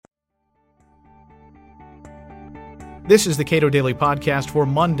This is the Cato Daily Podcast for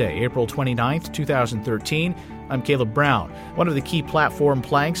Monday, April 29th, 2013. I'm Caleb Brown. One of the key platform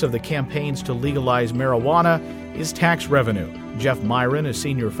planks of the campaigns to legalize marijuana is tax revenue. Jeff Myron, a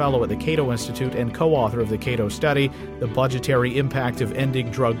senior fellow at the Cato Institute and co-author of the Cato study, The Budgetary Impact of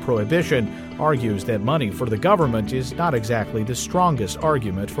Ending Drug Prohibition, argues that money for the government is not exactly the strongest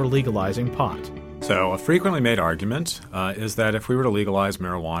argument for legalizing pot. So a frequently made argument is that if we were to legalize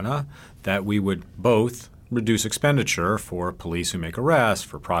marijuana, that we would both reduce expenditure for police who make arrests,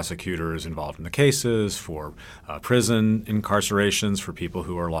 for prosecutors involved in the cases, for prison incarcerations, for people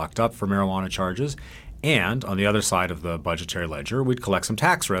who are locked up for marijuana charges. And on the other side of the budgetary ledger, we'd collect some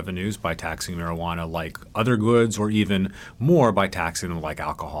tax revenues by taxing marijuana like other goods, or even more by taxing them like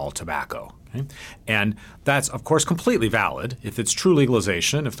alcohol, tobacco. Okay? And that's, of course, completely valid. If it's true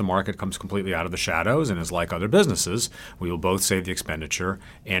legalization, if the market comes completely out of the shadows and is like other businesses, we will both save the expenditure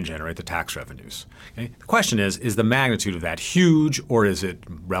and generate the tax revenues. Okay? The question is the magnitude of that huge, or is it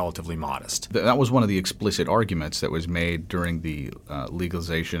relatively modest? That was one of the explicit arguments that was made during the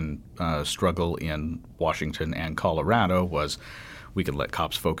legalization struggle in Washington and Colorado was we could let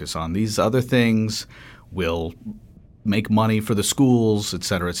cops focus on these other things, we'll make money for the schools, et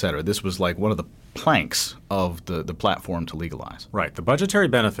cetera, et cetera. This was like one of the planks of the platform to legalize. Right. The budgetary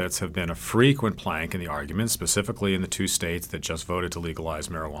benefits have been a frequent plank in the argument, specifically in the two states that just voted to legalize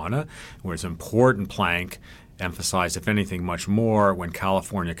marijuana, where it's an important plank emphasized, if anything, much more when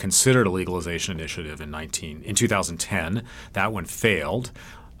California considered a legalization initiative in 2010. That one failed.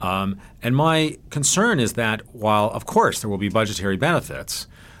 And my concern is that while, of course, there will be budgetary benefits,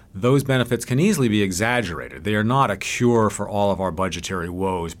 those benefits can easily be exaggerated. They are not a cure for all of our budgetary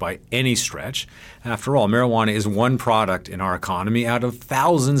woes by any stretch. After all, marijuana is one product in our economy out of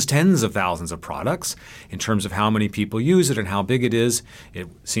thousands, tens of thousands of products. In terms of how many people use it and how big it is, it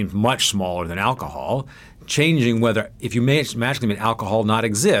seems much smaller than alcohol. Changing whether, if you magically made alcohol not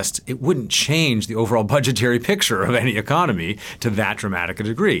exist, it wouldn't change the overall budgetary picture of any economy to that dramatic a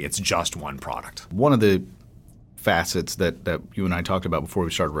degree. It's just one product. One of the facets that you and I talked about before we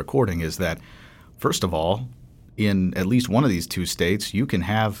started recording is that, first of all, in at least one of these two states, you can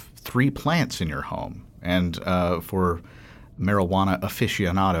have 3 plants in your home. And for marijuana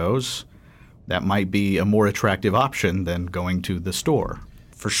aficionados, that might be a more attractive option than going to the store.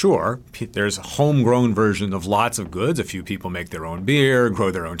 For sure, there's a homegrown version of lots of goods. A few people make their own beer, grow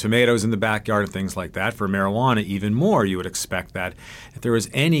their own tomatoes in the backyard, and things like that. For marijuana, even more, you would expect that if there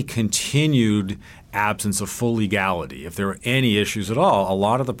was any continued absence of full legality, if there were any issues at all, a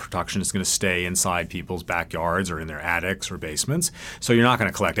lot of the production is going to stay inside people's backyards or in their attics or basements. So you're not going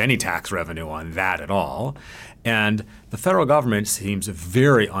to collect any tax revenue on that at all. And the federal government seems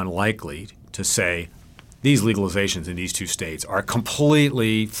very unlikely to say, these legalizations in these two states are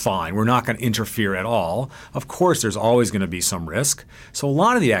completely fine. We're not going to interfere at all. Of course, there's always going to be some risk. So a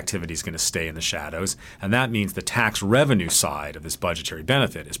lot of the activity is going to stay in the shadows, and that means the tax revenue side of this budgetary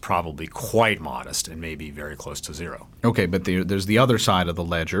benefit is probably quite modest and maybe very close to zero. Okay, but there's the other side of the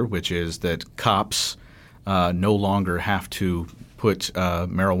ledger, which is that cops no longer have to put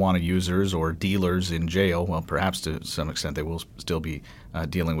marijuana users or dealers in jail. Well, perhaps to some extent they will still be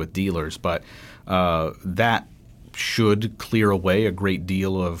dealing with dealers, but that should clear away a great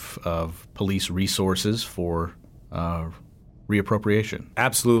deal of police resources for reappropriation.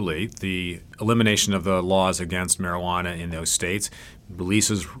 Absolutely. The elimination of the laws against marijuana in those states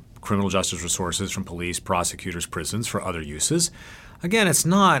releases criminal justice resources from police, prosecutors, prisons for other uses. Again, it's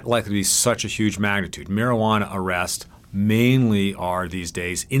not likely to be such a huge magnitude. Marijuana arrests mainly are these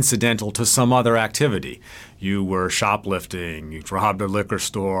days incidental to some other activity. You were shoplifting, you robbed a liquor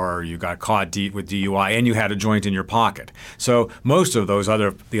store, you got caught with DUI, and you had a joint in your pocket. So most of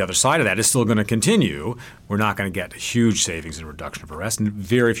the other side of that is still going to continue. We're not going to get huge savings in reduction of arrest, and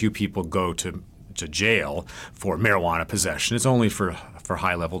very few people go to jail for marijuana possession. It's only for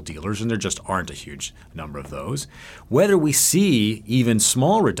high-level dealers, and there just aren't a huge number of those. Whether we see even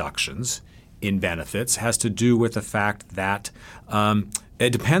small reductions in benefits has to do with the fact that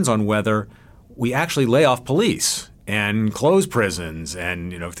it depends on whether we actually lay off police and close prisons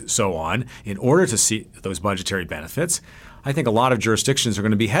and so on in order to see those budgetary benefits. I think a lot of jurisdictions are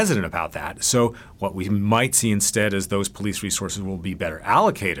going to be hesitant about that. So what we might see instead is those police resources will be better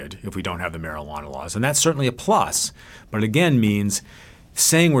allocated if we don't have the marijuana laws. And that's certainly a plus. But it again means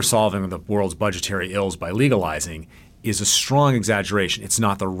saying we're solving the world's budgetary ills by legalizing is a strong exaggeration. It's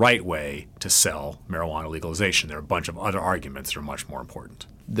not the right way to sell marijuana legalization. There are a bunch of other arguments that are much more important.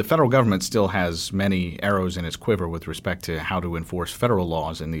 the federal government still has many arrows in its quiver with respect to how to enforce federal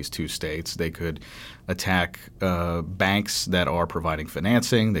laws in these two states. They could attack banks that are providing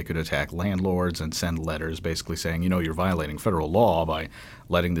financing. They could attack landlords and send letters basically saying, you're violating federal law by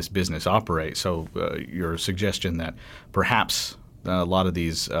letting this business operate. So your suggestion that perhaps a lot of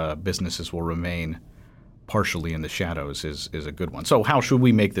these businesses will remain partially in the shadows is a good one. So how should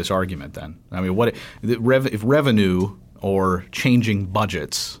we make this argument then? I mean, if revenue or changing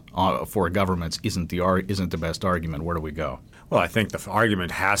budgets for governments isn't the best argument, where do we go? Well, I think the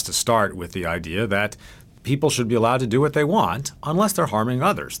argument has to start with the idea that people should be allowed to do what they want unless they're harming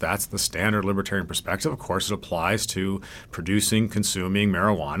others. That's the standard libertarian perspective. Of course, it applies to producing, consuming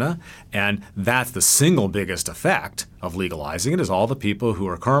marijuana, and that's the single biggest effect of legalizing it is all the people who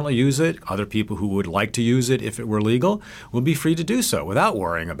are currently use it, other people who would like to use it if it were legal, will be free to do so without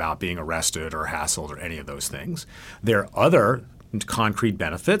worrying about being arrested or hassled or any of those things. There are other concrete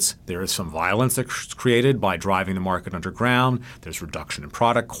benefits. There is some violence that's created by driving the market underground. There's reduction in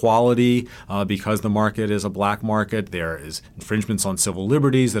product quality because the market is a black market. There is infringements on civil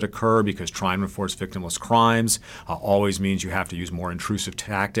liberties that occur because trying to enforce victimless crimes always means you have to use more intrusive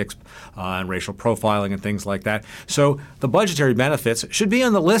tactics and racial profiling and things like that. So the budgetary benefits should be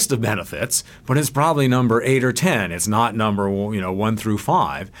on the list of benefits, but it's probably number 8 or 10. It's not number 1 through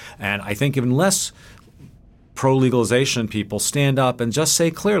 5. And I think unless pro-legalization people stand up and just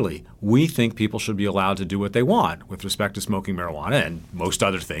say clearly, we think people should be allowed to do what they want with respect to smoking marijuana and most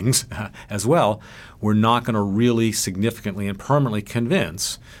other things as well, we're not going to really significantly and permanently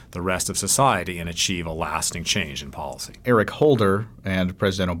convince the rest of society and achieve a lasting change in policy. Eric Holder and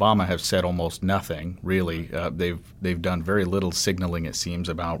President Obama have said almost nothing, really. They've done very little signaling, it seems,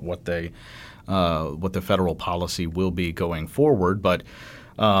 about what the federal policy will be going forward. But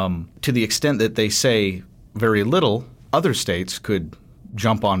to the extent that they say very little, other states could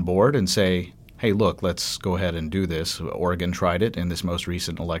jump on board and say, hey, look, let's go ahead and do this. Oregon tried it in this most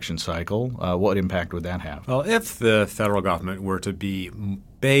recent election cycle. What impact would that have? Well, if the federal government were to be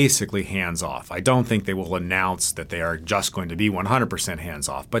basically hands-off, I don't think they will announce that they are just going to be 100%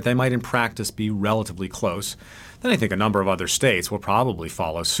 hands-off, but they might in practice be relatively close. Then I think a number of other states will probably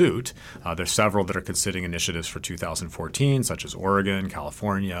follow suit. There's several that are considering initiatives for 2014, such as Oregon,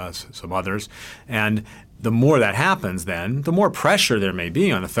 California, some others. And the more that happens then, the more pressure there may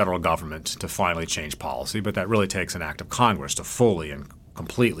be on the federal government to finally change policy, but that really takes an act of Congress to fully and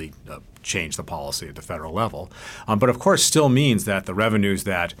completely change the policy at the federal level. But of course still means that the revenues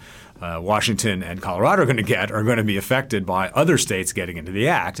that Washington and Colorado are going to get are going to be affected by other states getting into the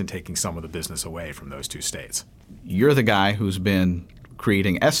act and taking some of the business away from those two states. You're the guy who's been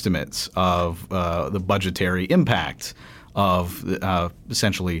creating estimates of the budgetary impact of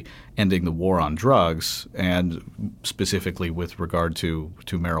essentially ending the war on drugs, and specifically with regard to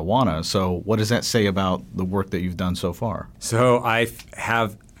marijuana. So what does that say about the work that you've done so far? So I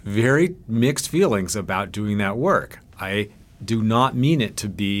have very mixed feelings about doing that work. I do not mean it to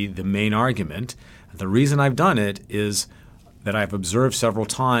be the main argument. The reason I've done it is that I've observed several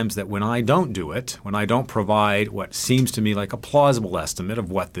times that when I don't do it, when I don't provide what seems to me like a plausible estimate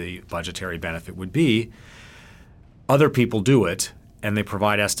of what the budgetary benefit would be, other people do it, and they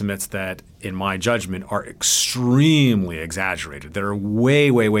provide estimates that, in my judgment, are extremely exaggerated. They're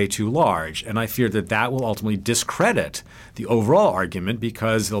way, way, way too large. And I fear that that will ultimately discredit the overall argument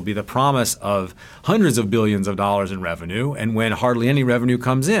because there'll be the promise of hundreds of billions of dollars in revenue. And when hardly any revenue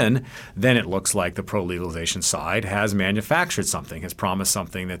comes in, then it looks like the pro-legalization side has manufactured something, has promised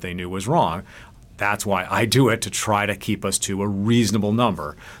something that they knew was wrong. That's why I do it, to try to keep us to a reasonable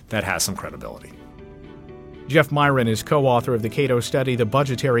number that has some credibility. Jeff Miron is co-author of the Cato study, The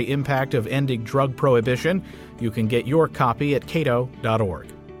Budgetary Impact of Ending Drug Prohibition. You can get your copy at cato.org.